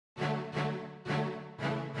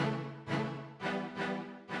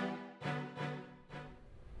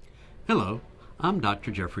Hello, I'm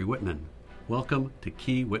Dr. Jeffrey Whitman. Welcome to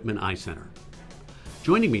Key-Whitman Eye Center.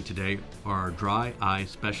 Joining me today are our dry eye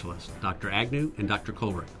specialists, Dr. Agnew and Dr.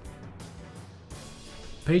 Colrick.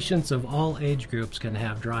 Patients of all age groups can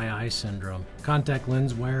have dry eye syndrome. Contact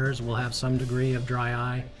lens wearers will have some degree of dry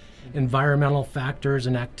eye. Environmental factors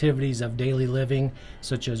and activities of daily living,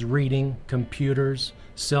 such as reading, computers,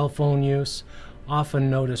 cell phone use, often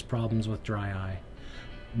notice problems with dry eye.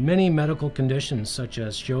 Many medical conditions such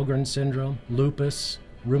as Sjogren's syndrome, lupus,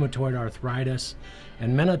 rheumatoid arthritis,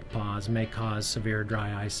 and menopause may cause severe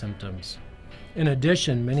dry eye symptoms. In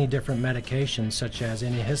addition, many different medications such as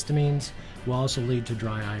antihistamines will also lead to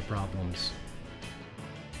dry eye problems.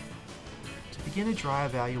 To begin a dry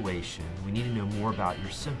evaluation, we need to know more about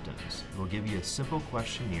your symptoms. We'll give you a simple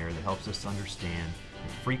questionnaire that helps us understand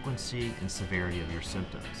the frequency and severity of your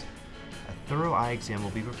symptoms. A thorough eye exam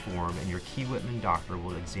will be performed, and your Key-Whitman doctor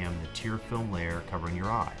will examine the tear film layer covering your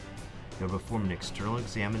eye. They'll perform an external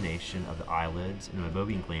examination of the eyelids and the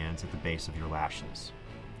meibomian glands at the base of your lashes.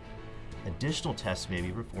 Additional tests may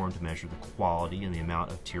be performed to measure the quality and the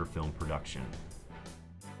amount of tear film production.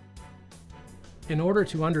 In order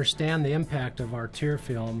to understand the impact of our tear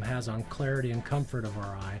film has on clarity and comfort of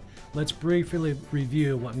our eye, let's briefly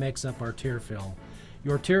review what makes up our tear film.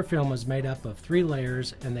 Your tear film is made up of 3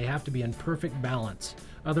 layers, and they have to be in perfect balance,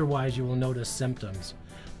 otherwise you will notice symptoms.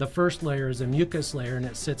 The first layer is a mucus layer, and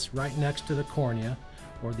it sits right next to the cornea,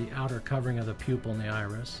 or the outer covering of the pupil and the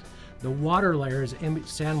iris. The water layer is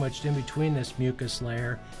sandwiched in between this mucus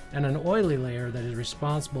layer and an oily layer that is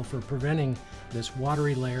responsible for preventing this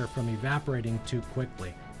watery layer from evaporating too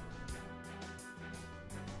quickly.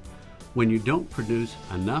 When you don't produce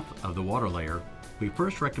enough of the water layer, we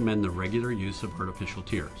first recommend the regular use of artificial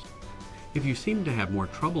tears. If you seem to have more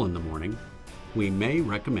trouble in the morning, we may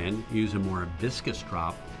recommend using a more viscous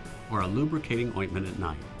drop or a lubricating ointment at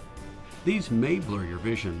night. These may blur your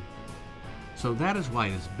vision, so that is why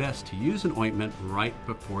it is best to use an ointment right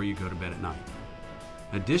before you go to bed at night.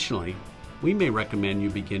 Additionally, we may recommend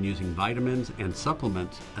you begin using vitamins and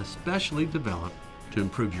supplements especially developed to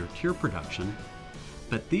improve your tear production,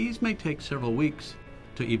 but these may take several weeks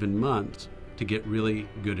to even months to get really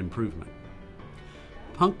good improvement.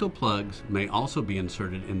 Punctal plugs may also be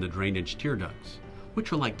inserted in the drainage tear ducts,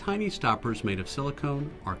 which are like tiny stoppers made of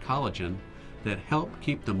silicone or collagen that help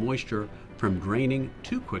keep the moisture from draining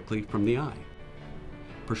too quickly from the eye.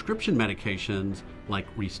 Prescription medications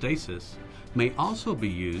like Restasis may also be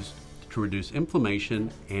used to reduce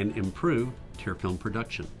inflammation and improve tear film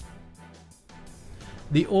production.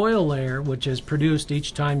 The oil layer, which is produced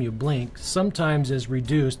each time you blink, sometimes is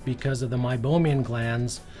reduced because of the meibomian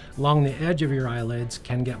glands along the edge of your eyelids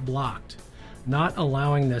can get blocked, not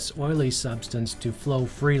allowing this oily substance to flow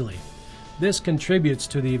freely. This contributes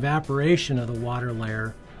to the evaporation of the water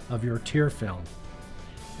layer of your tear film.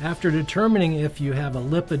 After determining if you have a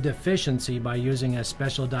lipid deficiency by using a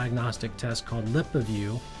special diagnostic test called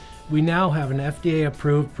LipiView, we now have an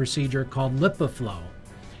FDA-approved procedure called LipiFlow,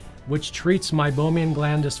 which treats meibomian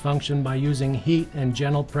gland dysfunction by using heat and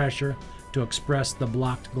gentle pressure to express the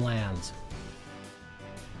blocked glands.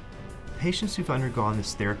 Patients who've undergone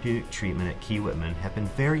this therapeutic treatment at Key-Whitman have been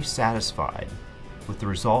very satisfied with the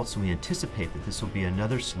results, and we anticipate that this will be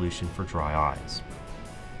another solution for dry eyes.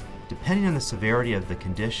 Depending on the severity of the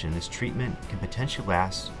condition, this treatment can potentially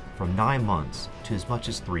last from 9 months to as much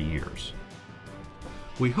as 3 years.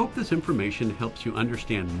 We hope this information helps you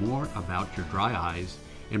understand more about your dry eyes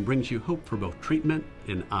and brings you hope for both treatment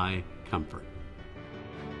and eye comfort.